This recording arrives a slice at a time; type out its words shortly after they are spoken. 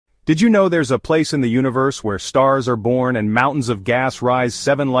Did you know there's a place in the universe where stars are born and mountains of gas rise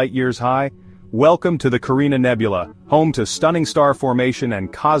 7 light-years high? Welcome to the Carina Nebula, home to stunning star formation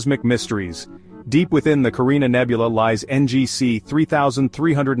and cosmic mysteries. Deep within the Carina Nebula lies NGC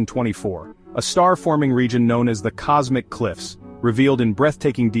 3324, a star-forming region known as the Cosmic Cliffs, revealed in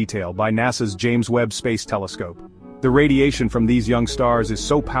breathtaking detail by NASA's James Webb Space Telescope. The radiation from these young stars is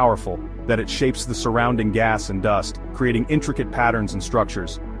so powerful that it shapes the surrounding gas and dust, creating intricate patterns and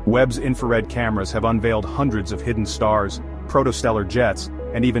structures. Webb's infrared cameras have unveiled hundreds of hidden stars, protostellar jets,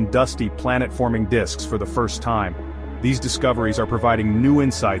 and even dusty planet-forming disks for the first time. These discoveries are providing new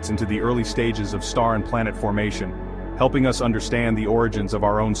insights into the early stages of star and planet formation, helping us understand the origins of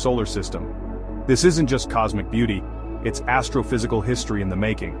our own solar system. This isn't just cosmic beauty, it's astrophysical history in the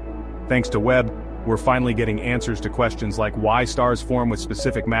making. Thanks to Webb, we're finally getting answers to questions like why stars form with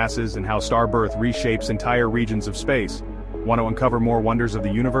specific masses and how star birth reshapes entire regions of space. Want to uncover more wonders of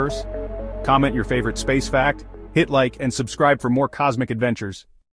the universe? Comment your favorite space fact, hit like, and subscribe for more cosmic adventures.